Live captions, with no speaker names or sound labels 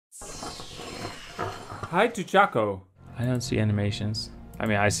Hi to Chaco. I don't see animations. I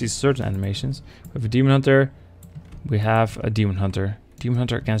mean, I see certain animations. We have a Demon Hunter. We have a Demon Hunter. Demon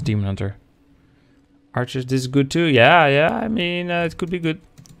Hunter against Demon Hunter. Archers, this is good too. Yeah. I mean, it could be good.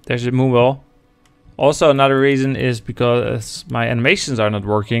 There's a Moonwell. Also, another reason is because my animations are not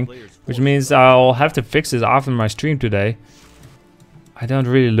working, which means I'll have to fix this after my stream today. I don't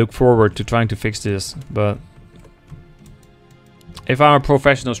really look forward to trying to fix this, but if I'm a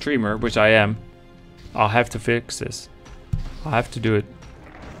professional streamer, which I am, I'll have to fix this. I'll have to do it.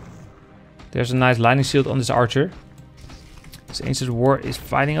 There's a nice lightning shield on this archer. This ancient war is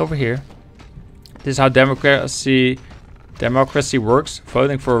fighting over here. This is how democracy works.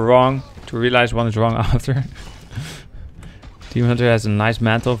 Voting for wrong to realize one is wrong after. Demon Hunter has a nice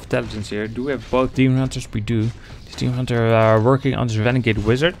mantle of intelligence here. Do we have both Demon Hunters? We do. This Demon Hunter working on this renegade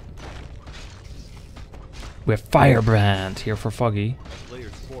wizard. We have Firebrand here for Foggy.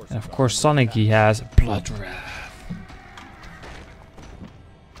 And of course Sonic, he has Blood Wrath.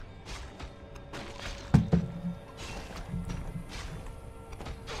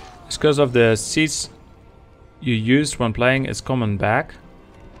 It's because of the seeds you used when playing is coming back.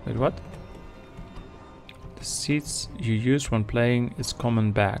 Wait, what? The seeds you used when playing is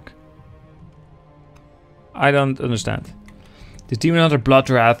coming back. I don't understand. This Demon Hunter Blood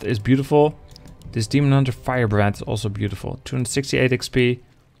Wrath is beautiful. This Demon Hunter Firebrand is also beautiful. 268 XP,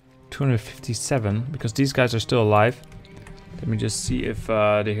 257, because these guys are still alive. Let me just see if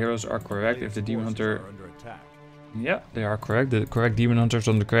the heroes are correct. If the Demon Hunter... Yeah, they are correct. The correct Demon Hunter is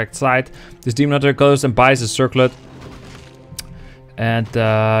on the correct side. This Demon Hunter goes and buys a circlet. And,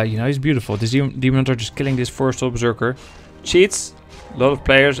 you know, he's beautiful. This Demon Hunter just killing this Forest Berserker. Cheats. A lot of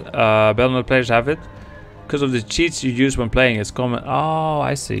players, Battle.net players have it. Because of the cheats you use when playing, it's common. Oh,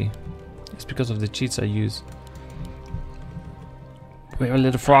 I see. It's because of the cheats I use. We have a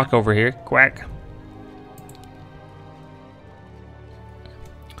little frog over here. Quack.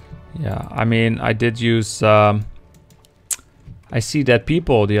 Yeah, I mean, I did use... I see dead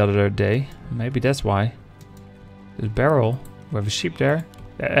people the other day. Maybe that's why. This barrel. We have a sheep there.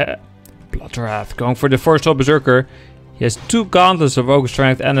 Blood Wrath. Going for the Forest Berserker. He has 2 gauntlets of Ogre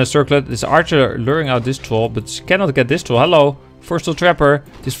Strength and a circlet. This archer luring out this troll, but she cannot get this troll. Hello, Forest Trapper.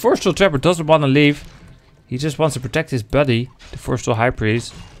 This Forest Trapper doesn't want to leave. He just wants to protect his buddy, the Forest High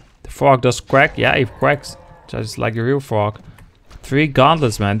Priest. The frog does quack. Yeah, he quacks. Just like a real frog. 3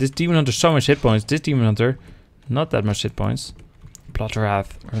 gauntlets, man. This Demon Hunter so much hit points. This Demon Hunter, not that much hit points. Blood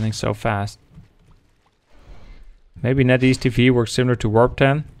Wrath running so fast. Maybe NetEase TV works similar to Warp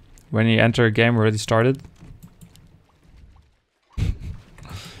 10 when you enter a game already started.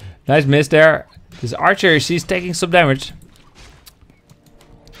 Nice miss there. This archer, she's taking some damage.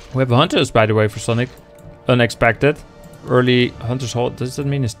 We have hunters, by the way, for Sonic. Unexpected. Early hunter's hold. Does that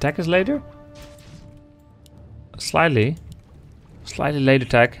mean his attack is later? Slightly. Slightly late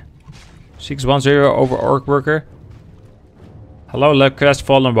attack. 610 over Orc Worker. Hello,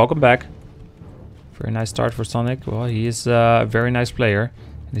 Crestfallen. Welcome back. Very nice start for Sonic. Well, he is a very nice player.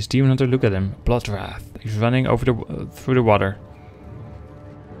 And this Demon Hunter, look at him. Blood Wrath. He's running over the through the water.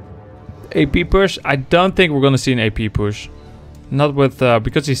 AP push. I don't think we're gonna see an AP push. Not with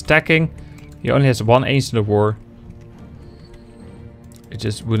because he's stacking. He only has 1 Ancient of War. It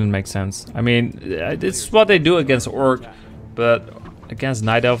just wouldn't make sense. I mean, it's what they do against Orc, but against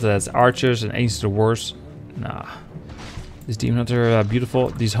Night Elf that has archers and Ancient of Wars. Nah. This Demon Hunter, beautiful.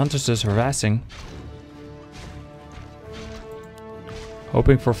 These hunters just harassing.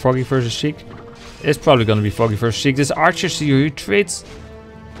 Hoping for Foggy versus Sheik. It's probably gonna be Foggy versus Sheik. This archer, he retreats.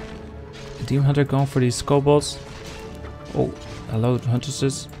 The Demon Hunter going for these kobolds. Oh, hello,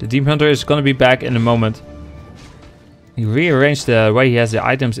 huntresses. The Demon Hunter is gonna be back in a moment. He rearranged the way he has the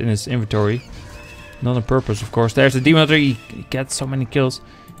items in his inventory. Not on purpose, of course. There's the Demon Hunter. He gets so many kills.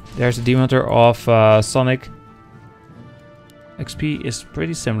 There's the Demon Hunter of Sonic. XP is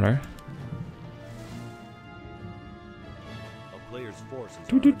pretty similar.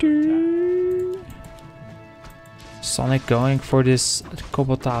 Sonic going for this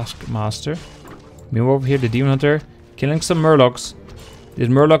Kobold Taskmaster. Meanwhile, over here, the Demon Hunter killing some Murlocs. This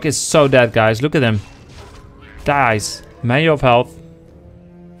Murloc is so dead, guys. Look at him. Dies. Manual of health.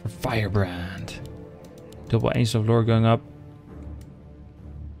 For Firebrand. Double Ancient of Lore going up.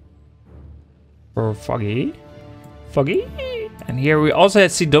 For Foggy. Foggy. And here we also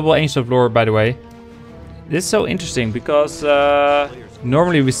see double Ancient of Lore, by the way. This is so interesting because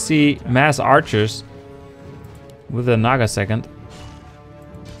normally we see mass archers with a Naga second.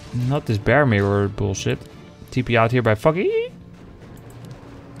 Not this bear mirror bullshit. TP out here by Foggy.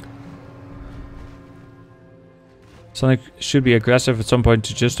 Sonic should be aggressive at some point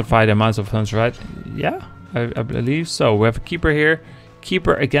to justify the amounts of hunts, right? Yeah, I believe so. We have a keeper here.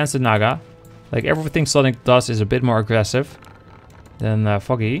 Keeper against the Naga. Like everything Sonic does is a bit more aggressive than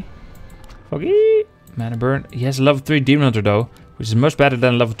Foggy. Foggy! Mana burn. He has a level 3 Demon Hunter though, which is much better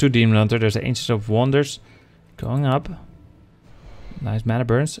than level 2 Demon Hunter. There's the Ancient of Wonders going up. Nice mana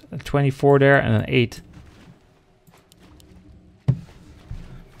burns. A 24 there and an 8.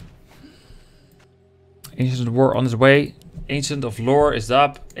 Ancient of War on his way. Ancient of Lore is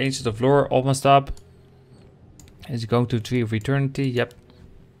up. Ancient of Lore almost up. Is he going to Tree of Eternity? Yep.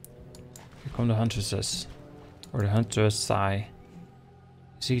 Here come the Huntresses. Or the Huntress Sai.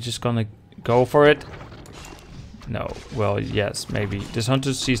 Is he just gonna go for it? No. Well, yes, maybe. This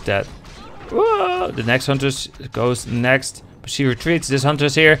Huntress, she's dead. Whoa! The next Huntress goes next. But she retreats. This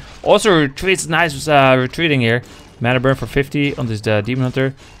Huntress here also retreats. Nice retreating here. Mana burn for 50 on this Demon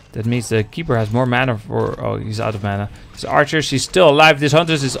Hunter. That means the Keeper has more mana for... Oh, he's out of mana. This Archer, she's still alive. This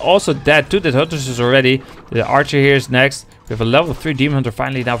Huntress is also dead. 2 dead Huntresses already. The Archer here is next. We have a level 3 Demon Hunter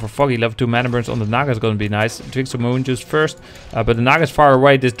finally now for Foggy. Level 2 mana burns on the Naga is going to be nice. Drink some Moon Juice first. But the Naga is far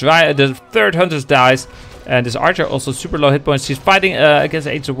away. The 3rd Huntress dies. And this Archer also super low hit points. She's fighting against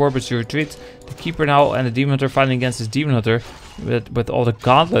the Age of War, but she retreats. The Keeper now and the Demon Hunter fighting against this Demon Hunter with all the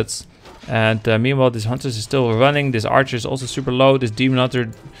gauntlets. And meanwhile, this Huntress is still running. This Archer is also super low. This Demon Hunter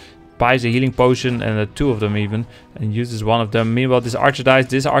buys a healing potion, and 2 of them even, and uses 1 of them. Meanwhile, this Archer dies.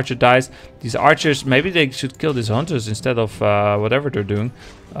 This Archer dies. These Archers, maybe they should kill these Hunters instead of whatever they're doing.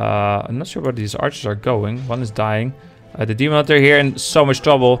 I'm not sure where these Archers are going. 1 is dying. The Demon Hunter here in so much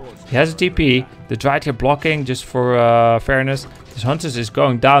trouble. He has a TP. The Dryad here blocking just for fairness. This Huntress is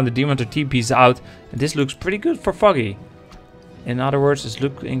going down. The Demon Hunter TP's out. And this looks pretty good for Foggy. In other words, it's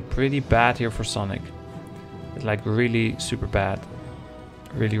looking pretty bad here for Sonic. It's like really super bad.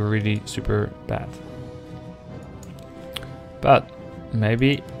 Really, really super bad. But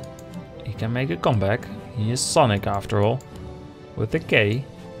maybe he can make a comeback. He is Sonic after all. With a K.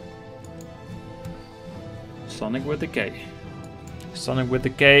 Sonic with a K. Sonic with a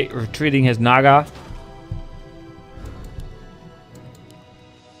K, retreating his Naga.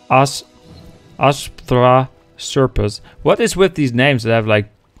 Aspra Surpus. What is with these names that have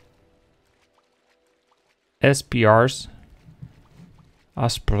like SPRs?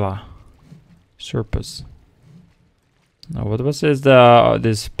 Aspra Surpus. No, what was this?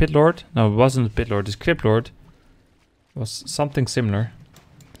 This Pit Lord? No, it wasn't the Pit Lord. This Crypt Lord was something similar.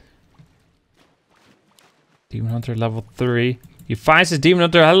 Demon Hunter level 3. He finds his Demon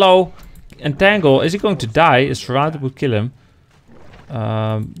Hunter. Hello! Entangle. Is he going to die? Is surrounded would kill him.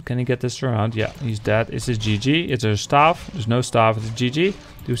 Can he get this surround? Yeah, he's dead. Is this GG? Is there a staff? There's no staff. It's GG.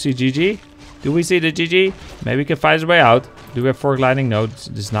 Do we see GG? Do we see the GG? Maybe we can find his way out. Do we have Fork Lightning? No,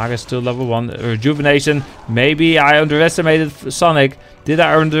 this Naga is still level 1. Rejuvenation. Maybe I underestimated Sonic. Did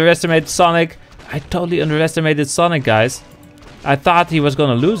I underestimate Sonic? I totally underestimated Sonic, guys. I thought he was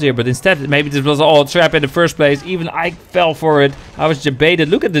gonna lose here, but instead maybe this was all a trap in the first place. Even I fell for it. I was debated.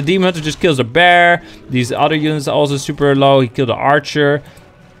 Look at the Demon Hunter just kills a bear. These other units are also super low. He killed the Archer.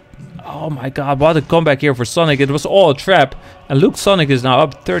 Oh my god, what a comeback here for Sonic. It was all a trap. And look, Sonic is now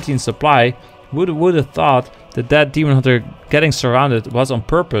up 13 supply. Would have thought that Demon Hunter getting surrounded was on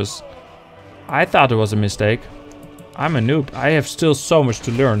purpose. I thought it was a mistake. I'm a noob. I have still so much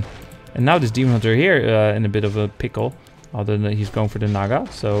to learn. And now this Demon Hunter here in a bit of a pickle. Other than he's going for the Naga.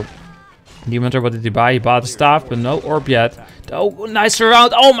 So, Demon Hunter, what did he buy? He bought the staff, but no orb yet. Oh, nice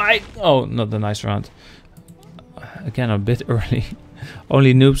round. Oh my. Oh, not the nice round. Again, a bit early.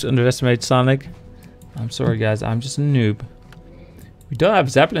 Only noobs underestimate Sonic. I'm sorry, guys. I'm just a noob. We don't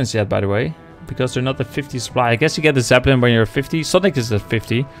have Zeppelins yet, by the way. Because they're not at 50 supply. I guess you get the Zeppelin when you're 50. Sonic is at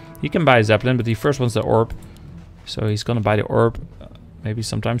 50. He can buy a Zeppelin, but he first wants the orb. So he's gonna buy the orb. Maybe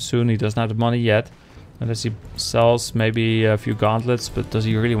sometime soon. He doesn't have the money yet. Unless he sells maybe a few gauntlets, but does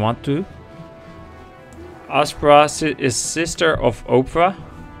he really want to? Aspra is sister of Oprah.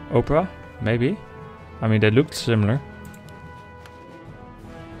 Oprah? Maybe. I mean, they looked similar.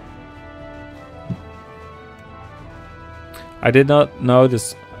 I did not know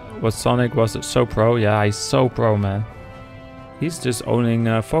this. What Sonic was so pro. Yeah, he's so pro, man. He's just owning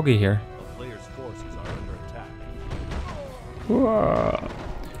Foggy here. The player's forces are under attack. Whoa.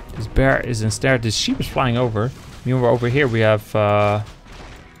 This bear is ensnared. This sheep is flying over. Meanwhile, over here we have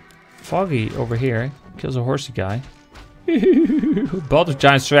Foggy over here. Kills a horsey guy. Bought with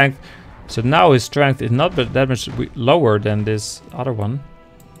giant strength. So now his strength is not that much lower than this other one.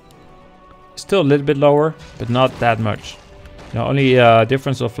 Still a little bit lower, but not that much. You know, only a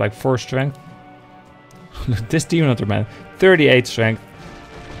difference of like 4 strength. This Demon Hunter, man. 38 strength.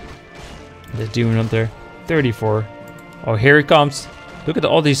 This Demon Hunter, 34. Oh, here he comes. Look at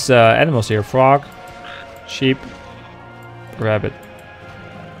all these animals here. Frog, sheep, rabbit.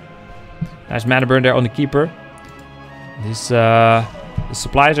 Nice mana burn there on the keeper. These the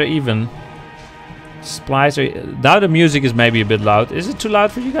supplies are even. Supplies are... Now the music is maybe a bit loud. Is it too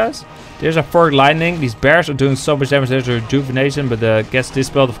loud for you guys? There's a fork lightning. These bears are doing so much damage. There's a rejuvenation, but gets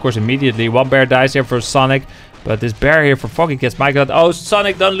dispelled, of course, immediately. One bear dies here for Sonic, but this bear here for Foggy gets migrated. Oh,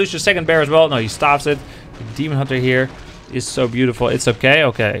 Sonic, don't lose your second bear as well. No, he stops it. The Demon Hunter here is so beautiful. It's okay.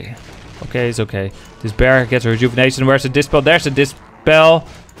 Okay. Okay, it's okay. This bear gets a rejuvenation. Where's the dispel? There's the dispel.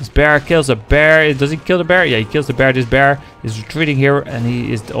 This bear kills a bear. Does he kill the bear? Yeah, he kills the bear. This bear is retreating here, and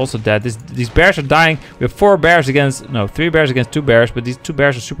he is also dead. These bears are dying. We have 4 bears against... No, 3 bears against 2 bears, but these 2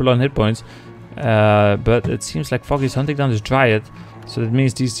 bears are super low on hit points. But it seems like Foggy is hunting down this Dryad. So that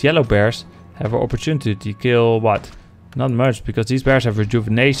means these yellow bears have an opportunity to kill what? Not much, because these bears have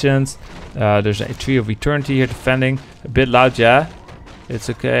rejuvenations. There's a Tree of Eternity here defending. A bit loud, yeah. It's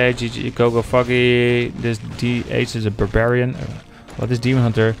okay. GG, go Foggy. This DH is a barbarian. Well, this Demon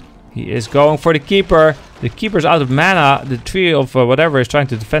Hunter, he is going for the keeper. The keeper's out of mana. The Tree of whatever is trying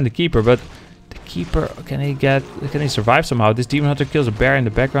to defend the keeper, but the keeper, can he survive somehow? This Demon Hunter kills a bear in the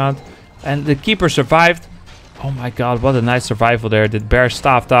background, and the keeper survived. Oh my god, what a nice survival there. The bear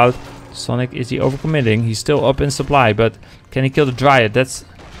staffed out. Sonic, is he overcommitting? He's still up in supply, but can he kill the Dryad? That's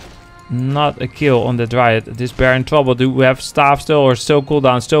not a kill on the Dryad. This bear in trouble. Do we have staff still, or still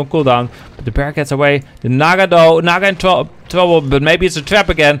cooldown? Still cooldown. But the bear gets away. The Naga though, Naga in trouble, but maybe it's a trap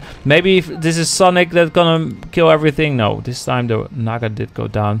again. Maybe if this is Sonic that's gonna kill everything. No, this time the Naga did go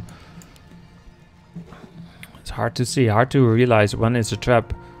down. It's hard to see, hard to realize when it's a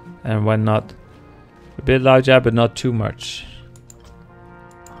trap and when not. A bit loud, yeah, but not too much.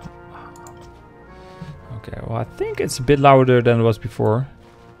 Okay, well, I think it's a bit louder than it was before.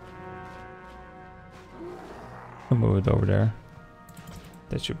 I'll move it over there.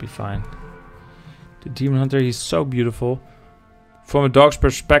 That should be fine. The Demon Hunter, he's so beautiful. From a dog's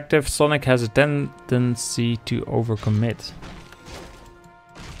perspective, Sonic has a tendency to overcommit.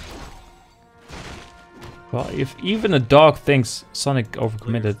 Well, if even a dog thinks Sonic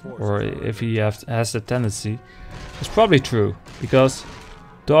overcommitted, or if he has the tendency, it's probably true. Because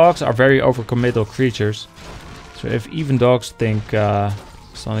dogs are very overcommittal creatures. So if even dogs think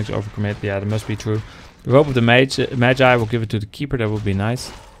Sonic's overcommit, yeah, that must be true. The Robe of the Magi will give it to the keeper. That would be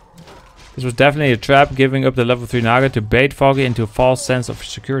nice. This was definitely a trap, giving up the level 3 Naga to bait Foggy into a false sense of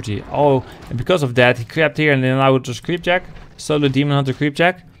security. Oh, and because of that, he crept here and then I would just creep check. Solo Demon Hunter creep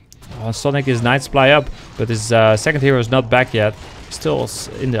check. Oh, Sonic is 9 supply up, but his second hero is not back yet. Still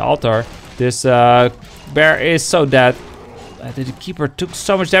in the altar. This bear is so dead. The keeper took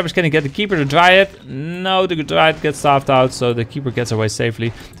so much damage. Can he get the keeper to Dryad? No, the Dryad gets staffed out, so the keeper gets away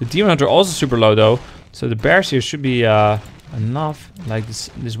safely. The Demon Hunter also super low though. So the bears here should be enough. Like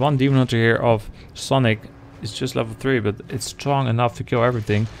this one Demon Hunter here of Sonic is just level 3, but it's strong enough to kill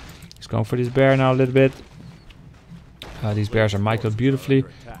everything. He's going for this bear now a little bit. These bears are mic'd beautifully.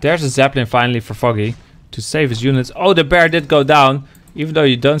 There's a Zeppelin finally for Foggy to save his units. Oh, the bear did go down. Even though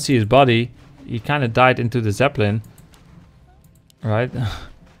you don't see his body, he kind of died into the Zeppelin. Right?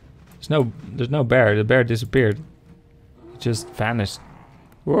 There's no bear. The bear disappeared. He just vanished.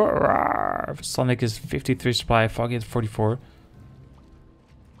 Sonic is 53 supply, Foggy at 44.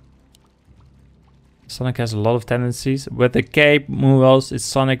 Sonic has a lot of tendencies. With a K, who else? It's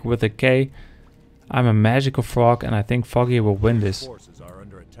Sonic with a K. I'm a magical frog, and I think Foggy will win this.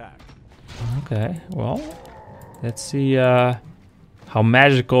 Okay, well, let's see how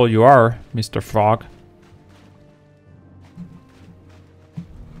magical you are, Mr. Frog.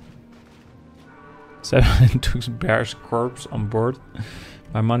 Seven took bear's corpse on board.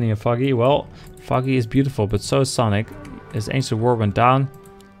 My money and Foggy. Well, Foggy is beautiful, but so is Sonic. His ancient war went down,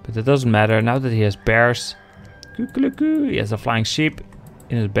 but it doesn't matter now that he has bears. He has a flying sheep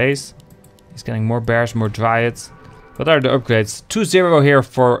in his base. He's getting more bears, more dryads. What are the upgrades? 2-0 here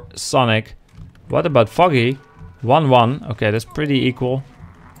for Sonic. What about Foggy? 1-1. Okay, that's pretty equal.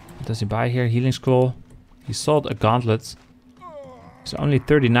 What does he buy here? Healing scroll. He sold a gauntlet. He's only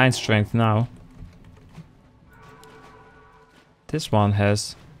 39 strength now. This one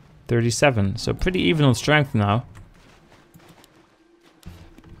has 37, so pretty even on strength now.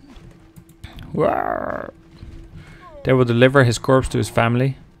 They will deliver his corpse to his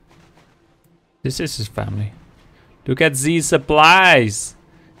family. This is his family. Look at Z supplies.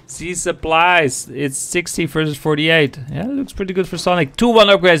 Z supplies. It's 60 versus 48. Yeah, it looks pretty good for Sonic.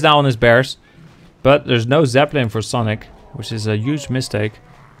 2-1 upgrades now on his bears. But there's no Zeppelin for Sonic, which is a huge mistake.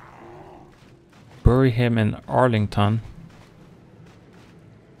 Bury him in Arlington.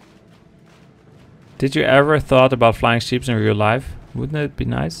 Did you ever thought about flying sheep in real life? Wouldn't it be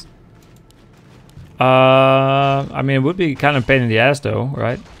nice? I mean, it would be kind of a pain in the ass though,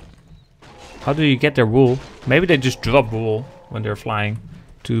 right? How do you get their wool? Maybe they just drop wool when they're flying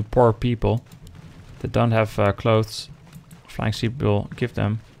to poor people that don't have clothes. Flying sheep will give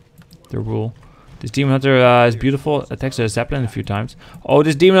them their wool. This demon hunter is beautiful. Attacks a zeppelin a few times. Oh,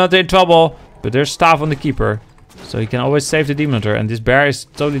 this demon hunter in trouble. But there's staff on the keeper. So he can always save the demon hunter. And this bear is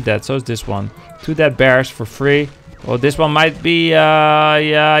totally dead. So is this one. 2 dead bears for free. Well, this one might be,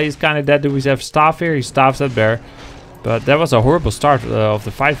 yeah, he's kind of dead. Do we have staff here? He staffs that bear. But that was a horrible start of the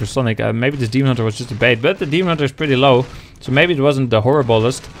fight for Sonic. Maybe this demon hunter was just a bait. But the demon hunter is pretty low. So maybe it wasn't the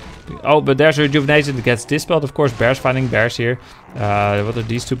horriblest. Oh, but there's a rejuvenation that gets dispelled. Of course, bears fighting bears here. What are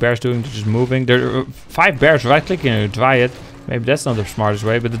these 2 bears doing? They're just moving. There are 5 bears right-clicking to dry it. Maybe that's not the smartest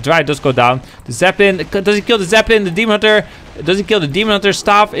way, but the dry does go down. The zeppelin, does he kill the zeppelin? The demon hunter, does he kill the demon hunter?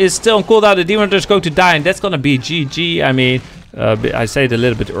 Staff is still on cooldown. The demon hunter is going to die, and that's gonna be GG. I mean, I say it a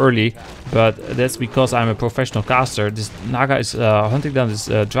little bit early, but that's because I'm a professional caster. This Naga is hunting down this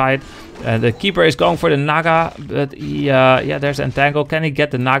Dryad, and the keeper is going for the Naga, but he, yeah, there's Entangle. Can he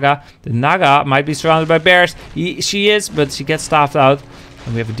get the Naga? The Naga might be surrounded by bears. She is, but she gets staffed out.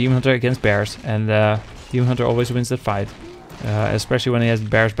 And we have a Demon Hunter against bears, and Demon Hunter always wins that fight, especially when he has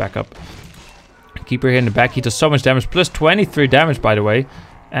bears back up. Keeper here in the back, he does so much damage, plus 23 damage, by the way.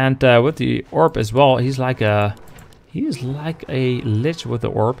 And with the orb as well, he's like a... He is like a lich with the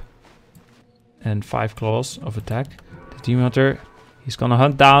orb. And 5 claws of attack. The Demon Hunter, he's gonna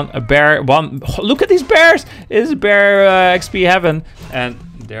hunt down a bear. Look at these bears! It is bear XP heaven. And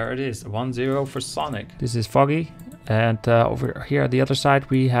there it is, 1-0 for Sonic. This is Foggy. And over here at the other side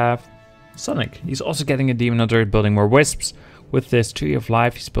we have Sonic. He's also getting a Demon Hunter, building more wisps. With this Tree of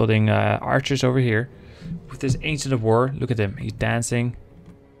Life, he's building archers over here. With this Ancient of War, look at him. He's dancing.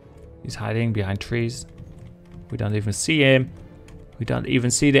 He's hiding behind trees. We don't even see him. We don't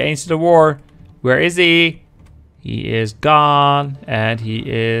even see the Ancient of War. Where is he? He is gone. And he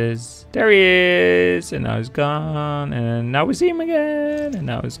is... There he is. And now he's gone. And now we see him again. And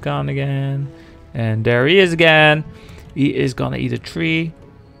now he's gone again. And there he is again. He is gonna eat a tree.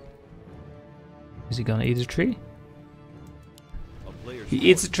 Is he gonna eat a tree? He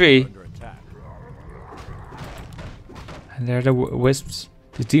eats a tree. And there are the wisps.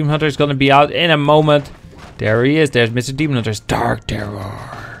 The Demon Hunter is gonna be out in a moment. There he is. There's Mr. Demon Hunter's Dark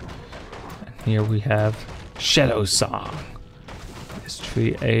Terror. And here we have Shadow Song. This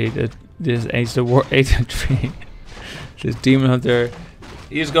tree ate this Ancient of War ate a tree. This Demon Hunter,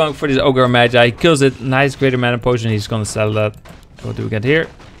 he's going for this Ogre Magi. He kills it. Nice Greater Mana Potion. He's gonna sell that. What do we get here?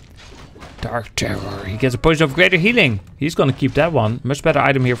 Dark Terror. He gets a potion of greater healing. He's gonna keep that one. Much better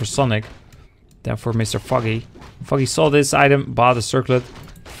item here for Sonic than for Mr. Foggy. Foggy saw this item, bought a circlet.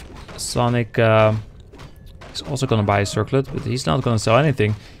 Sonic is also gonna buy a circlet, but he's not gonna sell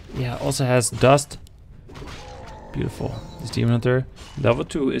anything. Yeah, also has dust. Beautiful. This Demon Hunter. Level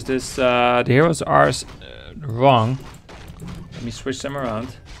 2 is this. The heroes are wrong. Let me switch them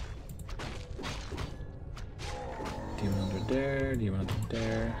around. Demon Hunter there. Demon Hunter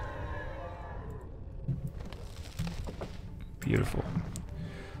there. Beautiful.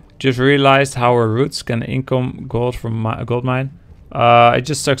 Just realized how our roots can income gold from a gold mine. It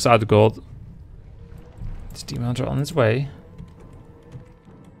just sucks out the gold. This Demon Hunter on its way.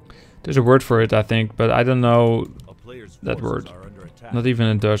 There's a word for it, I think, but I don't know that word. Not even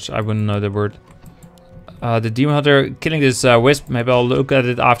in Dutch, I wouldn't know the word. The Demon Hunter killing this wisp. Maybe I'll look at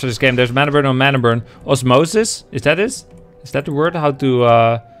it after this game. There's mana burn on mana burn. Osmosis, is that it? Is that the word? How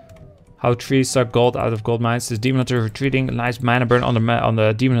to how trees suck gold out of gold mines. This Demon Hunter retreating. A nice mana burn on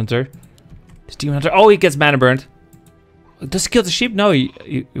the Demon Hunter. This Demon Hunter. Oh, he gets mana burned. Does he kill the sheep? No,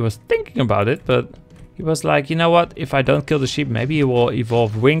 he was thinking about it, but he was like, you know what? If I don't kill the sheep, maybe he will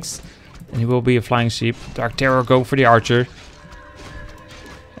evolve wings, and he will be a flying sheep. Dark Terror going for the archer.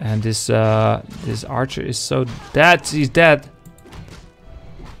 And this archer is so dead. He's dead.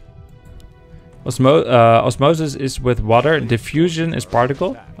 Osmosis is with water. Diffusion is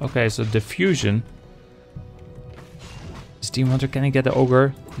particle. Okay, so diffusion. This Demon Hunter, can he get the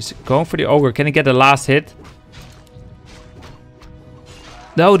ogre? He's going for the ogre. Can he get the last hit?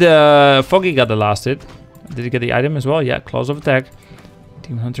 No, the Foggy got the last hit. Did he get the item as well? Yeah, claws of attack.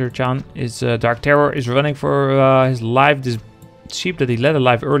 Demon Hunter Chan is Dark Terror is running for his life. This sheep that he led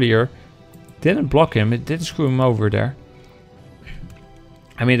alive earlier didn't block him. It didn't screw him over there.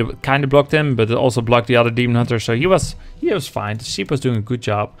 I mean, it kind of blocked him, but it also blocked the other Demon Hunter, so he was fine. The sheep was doing a good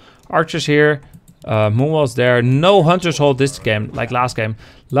job. Archers here, Moonwall's there. No Hunter's Hole this game, like last game.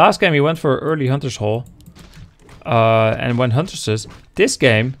 Last game he went for early Hunter's Hole. And when Hunters, this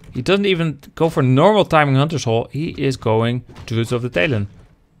game, he doesn't even go for normal timing Hunter's Hole. He is going Druids of the Talon.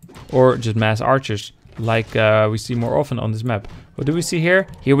 Or just mass archers, like we see more often on this map. What do we see here?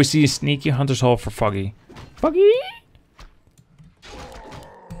 Here we see a sneaky Hunter's Hole for Foggy. Foggy!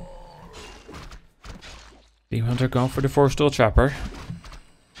 Demon Hunter going for the Forestall Trapper.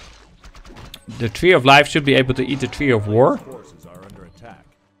 The Tree of Life should be able to eat the Tree of War.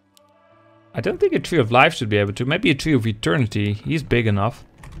 I don't think a Tree of Life should be able to. Maybe a Tree of Eternity. He's big enough.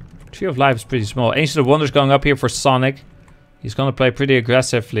 Tree of Life is pretty small. Ancient of Wonders going up here for Sonic. He's going to play pretty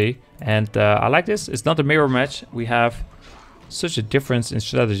aggressively. And I like this. It's not a mirror match. We have such a difference in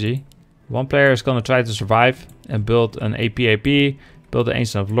strategy. One player is going to try to survive and build an AP, build an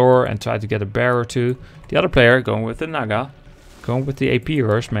Ancient of Lore and try to get a bear or two. The other player going with the Naga. Going with the AP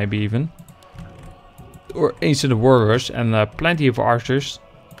rush maybe even. Or Ancient of War rush and plenty of archers.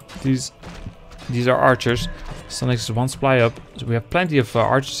 These are archers. Sonic is one supply up. So we have plenty of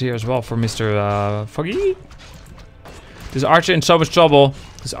archers here as well for Mr. Foggy. This archer in so much trouble.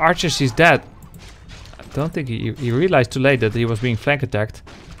 This archer, he's dead. I don't think he realized too late that he was being flank attacked.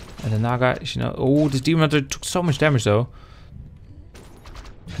 And the Naga, you know... Oh, this Demon Hunter took so much damage though.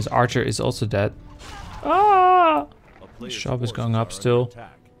 His archer is also dead. Ah! Shop is going up still.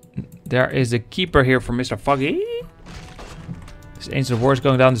 There is a keeper here for Mr. Foggy. This Ancient of War is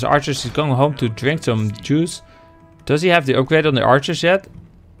going down. This archer is going home to drink some juice. Does he have the upgrade on the archers yet?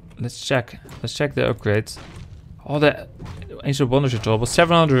 Let's check. Let's check the upgrades. All the Ancient of Wonders are trouble.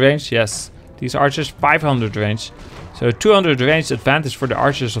 700 range, yes. These archers 500 range. So 200 range advantage for the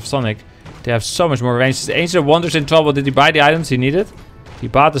archers of Sonic. They have so much more range. This Ancient of Wonders in trouble. Did he buy the items he needed? He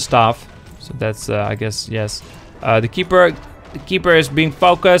bought the staff. So that's, I guess, yes. The keeper is being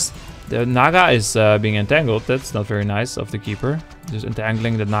focused. The Naga is being entangled. That's not very nice of the keeper. Just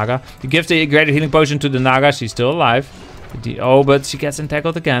entangling the Naga. He gives the greater healing potion to the Naga. She's still alive. Oh, but she gets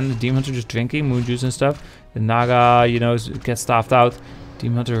entangled again. The Demon Hunter just drinking moon juice and stuff. The Naga, you know, gets staffed out.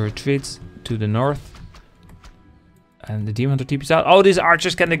 Demon Hunter retreats to the north. And the Demon Hunter TPs out. Oh, these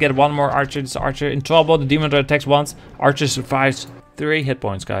archers. Can they get one more archer? This archer in trouble. The Demon Hunter attacks once. Archer survives 3 hit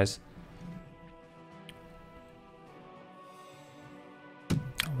points, guys.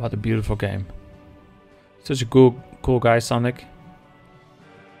 What a beautiful game. Such a cool guy, Sonic.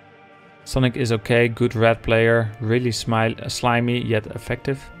 Sonic is okay, good red player, really slimy yet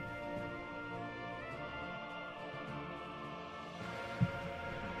effective.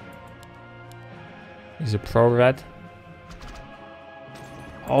 He's a pro red.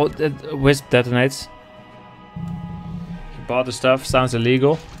 Oh, that Wisp detonates. He bought the stuff, sounds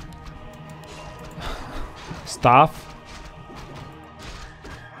illegal. Staff.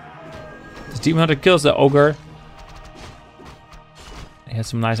 Demon Hunter kills the ogre. He has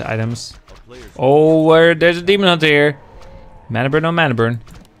some nice items. Oh, there's a Demon Hunter here. Mana burn, no mana burn.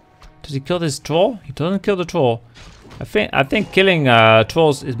 Does he kill this troll? He doesn't kill the troll. I think killing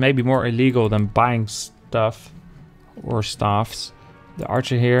trolls is maybe more illegal than buying stuff or staffs. The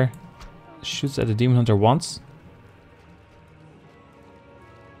archer here shoots at the Demon Hunter once.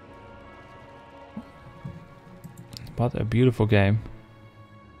 What a beautiful game.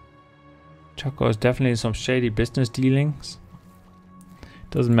 Choco is definitely some shady business dealings.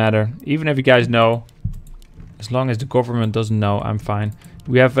 Doesn't matter. Even if you guys know, as long as the government doesn't know, I'm fine.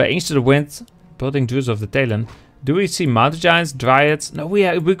 We have Ancient of Wind, building Druids of the Talon. Do we see Mountain Giants, Dryads? No,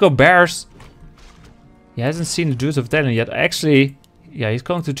 we go Bears. He hasn't seen the Druids of the Talon yet. Actually, yeah, he's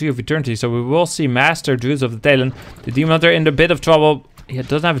going to Tree of Eternity, so we will see Master Druids of the Talon. The Demon Hunter in a bit of trouble. He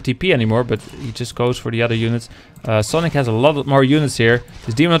doesn't have a TP anymore, but he just goes for the other units. Sonic has a lot more units here.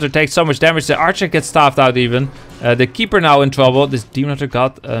 This Demon Hunter takes so much damage. The archer gets staffed out even. The keeper now in trouble. This Demon Hunter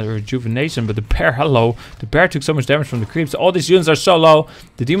got rejuvenation, but the bear, hello. The bear took so much damage from the creeps. All these units are so low.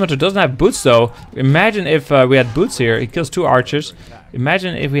 The Demon Hunter doesn't have boots though. Imagine if we had boots here. He kills 2 archers.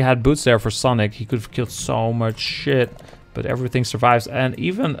 Imagine if we had boots there for Sonic. He could have killed so much shit. But everything survives. And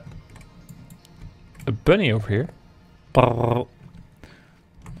even a bunny over here.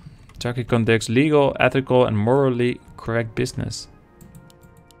 Chucky conducts legal, ethical, and morally correct business.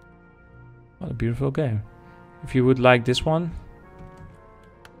 What a beautiful game. If you would like this one,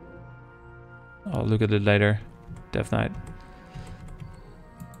 I'll look at it later. Death Knight.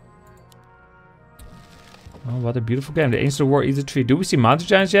 Oh, what a beautiful game. The Ancient of War eats a tree. Do we see Mountain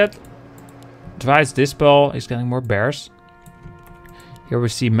Giants yet? Drives Dispel. He's getting more bears. Here we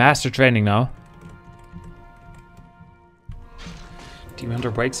see Master Training now. Demon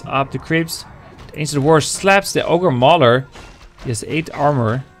Hunter wakes up the creeps. The Ancient of War slaps the Ogre Mauler. He has 8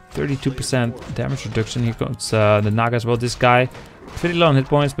 armor, 32% damage reduction. Here comes the Naga as well. This guy, pretty low on hit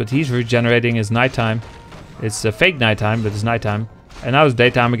points, but he's regenerating. It's nighttime. It's a fake nighttime, but it's nighttime. And now it's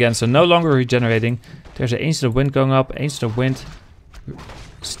daytime again, so no longer regenerating. There's an Ancient of Wind going up. Ancient of Wind.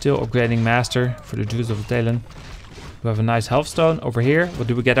 Still upgrading Master for the Druids of the Talon. We have a nice health stone over here. What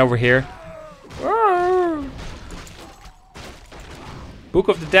do we get over here? Book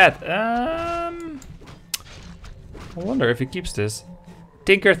of the Dead. I wonder if he keeps this.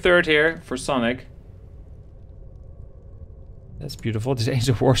 Tinker third here for Sonic. That's beautiful. This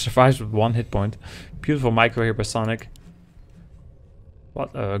Angel of War survives with 1 hit point. Beautiful micro here by Sonic.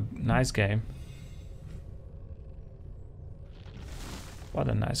 What a nice game. What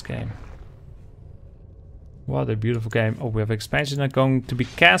a nice game. What a beautiful game. Oh, we have expansion that's going to be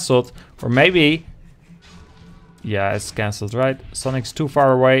cancelled. Or maybe... Yeah, it's cancelled, right? Sonic's too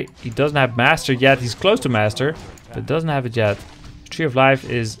far away. He doesn't have Master yet. He's close to Master, but doesn't have it yet. Tree of Life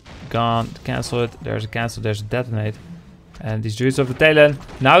is gone. Cancel it. There's a cancel. There's a detonate. And these Druids of the Talon.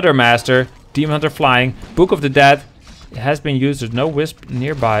 Now they're Master. Demon Hunter flying. Book of the Dead. It has been used. There's no Wisp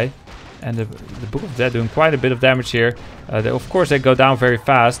nearby. And the Book of the Dead doing quite a bit of damage here. Of course, they go down very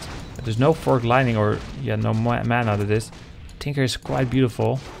fast. But there's no Forked Lightning or no mana out of this. Tinker is quite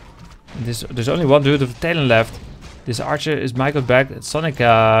beautiful. And there's only one Druid of the Talon left. This Archer is Michael back. Sonic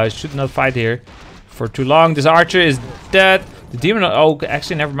should not fight here for too long. This Archer is dead. The Demon... Oh,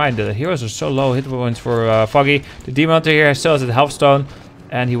 actually, never mind. The heroes are so low hit points for Foggy. The Demon Hunter here still has a health stone.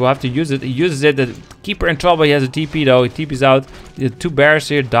 And he will have to use it. He uses it. The Keeper in trouble. He has a TP though. He TP's out. The 2 bears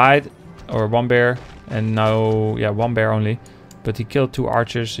here died. Or 1 bear. And now... Yeah, 1 bear only. But he killed 2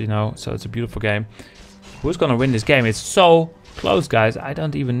 archers, you know. So it's a beautiful game. Who's gonna win this game? It's so close, guys. I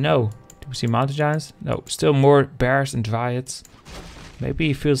don't even know. Do we see Mountain Giants? No. Still more bears and dryads. Maybe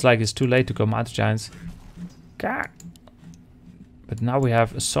he feels like it's too late to go Mountain Giants. Gah. But now we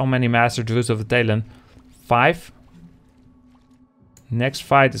have so many Master Druids of the Talon. 5. Next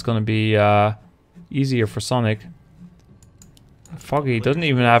fight is gonna be easier for Sonic. Foggy doesn't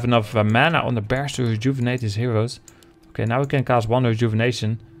even have enough mana on the bears to rejuvenate his heroes. Okay, now we can cast 1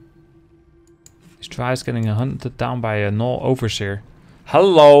 rejuvenation. His try is getting hunted down by a null overseer.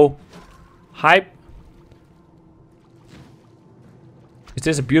 Hello! Hype! Is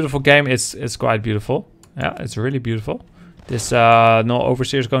this a beautiful game? It's quite beautiful. Yeah, it's really beautiful. This null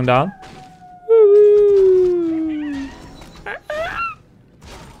overseer is going down.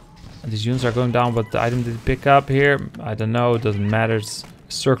 And these units are going down. What item did he pick up here? I don't know. It doesn't matter. It's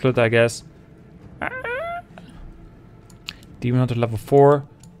a circlet, I guess. Demon Hunter level 4.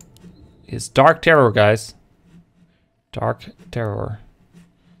 It's Dark Terror, guys. Dark Terror.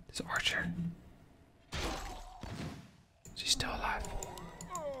 This Archer. She's still alive.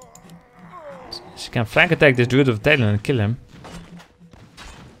 She can flank attack this Druid of the Talon and kill him.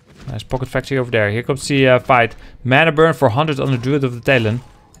 Nice pocket factory over there. Here comes the fight. Mana burn for 100 on the Druid of the Talon.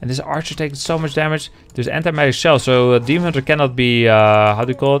 And this Archer taking so much damage. There's anti-magic shell, so Demon Hunter cannot be, how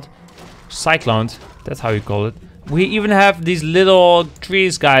do you call it? Cycloned. That's how you call it. We even have these little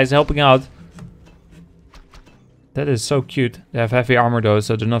trees, guys, helping out. That is so cute. They have heavy armor though,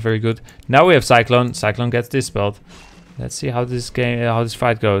 so they're not very good. Now we have Cyclone. Cyclone gets dispelled. Let's see how this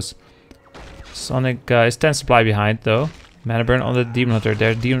fight goes. Sonic is 10 supply behind though. Mana burn on the Demon Hunter.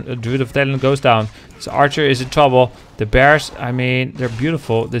 Their Druid of Talon goes down. This Archer is in trouble. The bears, I mean, they're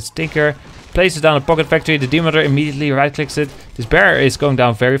beautiful. This Tinker places down a pocket factory. The Demon Hunter immediately right clicks it. This bear is going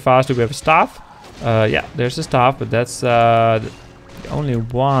down very fast. Do we have a staff? Yeah, there's a staff, but that's the only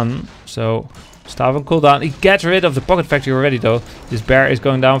one. So staff on cooldown. He gets rid of the pocket factory already though. This bear is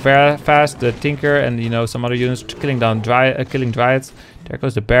going down very fast. The Tinker and, you know, some other units killing dryads. There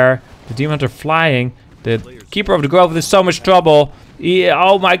goes the bear. The Demon Hunter flying. The Keeper of the Grove is so much trouble.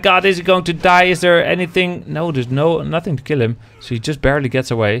 Oh my god, is he going to die? Is there anything? No, there's nothing to kill him. So he just barely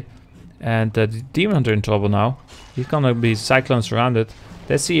gets away. And the Demon Hunter in trouble now. He's gonna be Cyclone surrounded.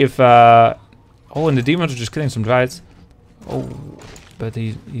 Let's see if... Oh, and the Demon Hunter just killing some dryads. Oh, but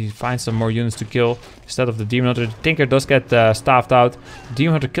he finds some more units to kill instead of the Demon Hunter. The Tinker does get staffed out. The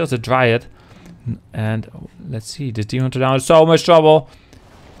Demon Hunter kills the Dryad. And let's see, this Demon Hunter now in so much trouble.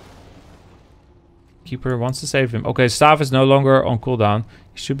 Keeper wants to save him. Okay, staff is no longer on cooldown.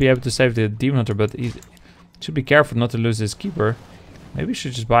 He should be able to save the Demon Hunter, but he should be careful not to lose his Keeper. Maybe he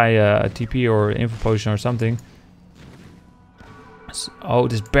should just buy a TP or Info Potion or something. Oh,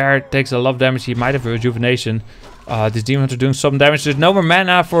 this bear takes a lot of damage. He might have a rejuvenation. This Demon Hunter doing some damage. There's no more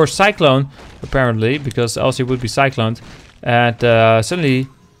mana for Cyclone, apparently, because else he would be cycloned. And suddenly,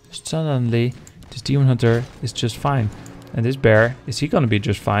 this Demon Hunter is just fine. And this bear, is he gonna be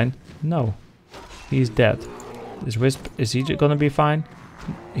just fine? No. He's dead. This Wisp, is he gonna be fine?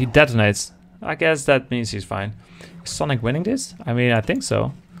 He detonates. I guess that means he's fine. Is Sonic winning this? I mean, I think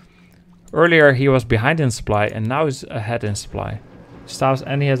so. Earlier he was behind in supply, and now he's ahead in supply. Staffs,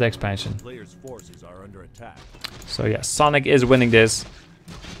 and he has the expansion. Players' forces are under attack. So yeah, Sonic is winning this.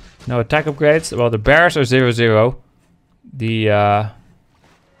 No attack upgrades. Well, the bears are 0-0. The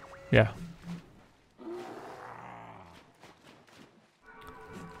yeah.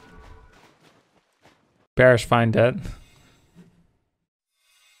 Bears find that.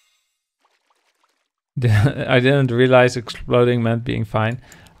 I didn't realize exploding meant being fine.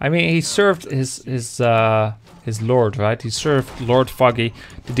 I mean, he served his lord, right? He served Lord Foggy.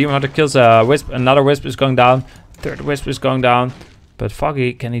 The Demon Hunter kills a wisp. Another wisp is going down. Third wisp is going down. But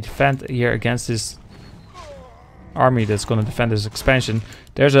Foggy, can he defend here against this army that's going to defend his expansion?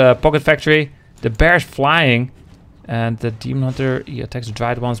 There's a pocket factory. The bear's flying. And the Demon Hunter, he attacks the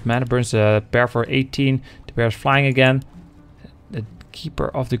Dryad once. Mana burns the bear for 18. The bear's flying again. The Keeper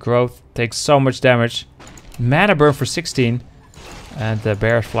of the Growth takes so much damage. Mana burn for 16. And the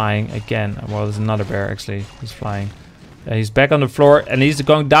bear is flying again. Well, there's another bear actually. He's flying. He's back on the floor and he's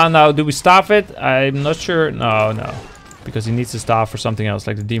going down now. Do we staff it? I'm not sure. No. Because he needs to staff for something else,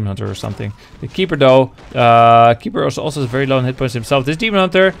 like the Demon Hunter or something. The Keeper though. Keeper is also very low on hit points himself. This Demon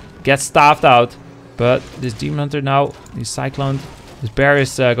Hunter gets staffed out. But this Demon Hunter now, he's cycloned. This bear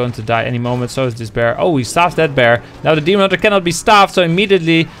is going to die any moment. So is this bear. Oh, he staffs that bear. Now the Demon Hunter cannot be staffed. So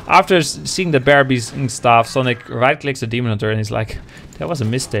immediately after seeing the bear being staffed, Sonic right clicks the Demon Hunter and he's like, that was a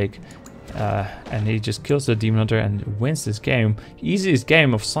mistake. And he just kills the Demon Hunter and wins this game. Easiest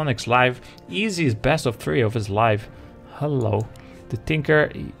game of Sonic's life. Easiest best of 3 of his life. Hello. The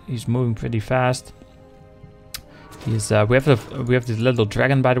Tinker, he's moving pretty fast. He's we have this little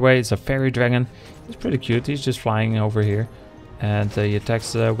dragon, by the way. It's a fairy dragon. He's pretty cute. He's just flying over here. And he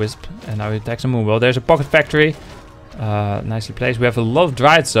attacks Wisp. And now he attacks a Moonwell. There's a pocket factory. Nicely placed. We have a lot of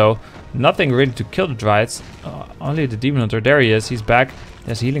Dryads though. Nothing really to kill the Dryads. Only the Demon Hunter. There he is. He's back.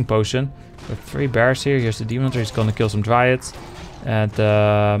 There's a healing potion. We have 3 bears here. Here's the Demon Hunter. He's gonna kill some Dryads. And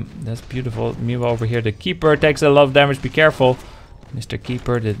that's beautiful. Meanwhile over here the Keeper takes a lot of damage. Be careful. Mr.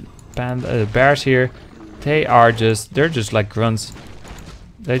 Keeper. The bears here. They're just like grunts.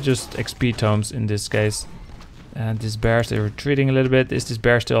 They're just XP tomes in this case. And these bears, they're retreating a little bit. Is this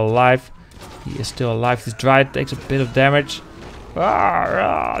bear still alive? He is still alive. This Dryad takes a bit of damage.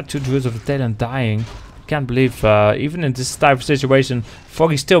 2 Druids of the Talon dying. Can't believe, even in this type of situation,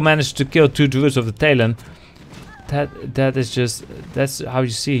 Foggy still managed to kill 2 Druids of the Talon. That is just, that's how you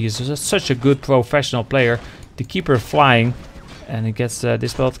see. He's just such a good professional player. The Keeper flying. And he gets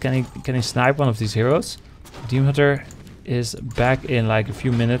dispelled. Can he snipe one of these heroes? Demon Hunter is back in like a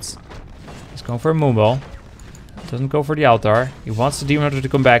few minutes. He's going for a Moonball. Doesn't go for the altar. He wants the Demon Hunter to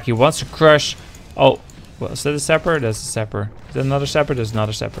come back. He wants to crush. Oh, well, is that a Sapper? That's a Sapper. Is that another Sapper? There's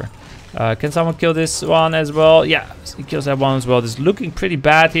another Sapper. Can someone kill this one as well? Yeah, he kills that one as well. This is looking pretty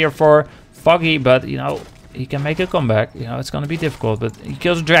bad here for Foggy, but you know, he can make a comeback. You know, it's gonna be difficult, but he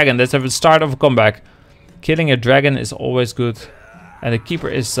kills a dragon. That's the start of a comeback. Killing a dragon is always good. And the Keeper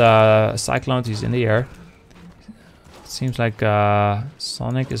is cycloned. He's in the air. It seems like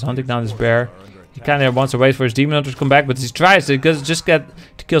Sonic is hunting down this bear. He kind of wants to wait for his Demon Hunter to come back, but he tries to just get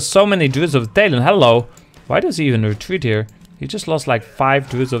to kill so many Druids of the Talon. Hello. Why does he even retreat here? He just lost like 5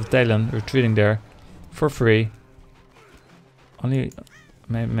 Druids of the Talon retreating there for free. Only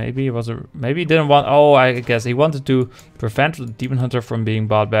maybe he didn't want. Oh, I guess he wanted to prevent the Demon Hunter from being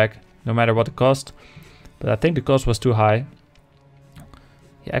bought back, no matter what the cost. But I think the cost was too high.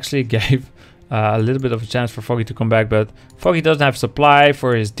 He actually gave a little bit of a chance for Foggy to come back, but Foggy doesn't have supply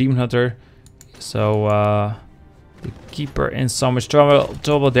for his Demon Hunter. So the Keeper in so much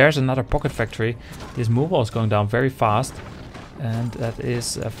trouble. There's another pocket factory. This Moonwall is going down very fast. And that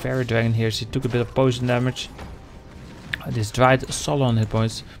is a fairy dragon here. She took a bit of poison damage. This Dryad solo on hit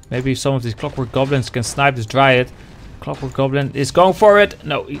points. Maybe some of these Clockwork Goblins can snipe this Dryad. Clockwork Goblin is going for it.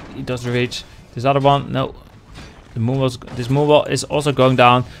 No, he doesn't reach. This other one, no. This Moonwall is also going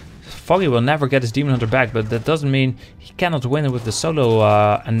down. Foggy will never get his Demon Hunter back, but that doesn't mean he cannot win it with the solo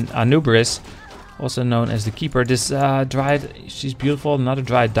Anubis, also known as the Keeper. This Dryad, she's beautiful. Another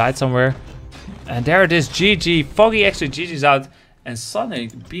Dryad died somewhere. And there it is, GG. Foggy actually GG's out. And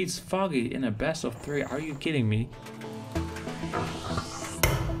Sonic beats Foggy in a best of 3. Are you kidding me?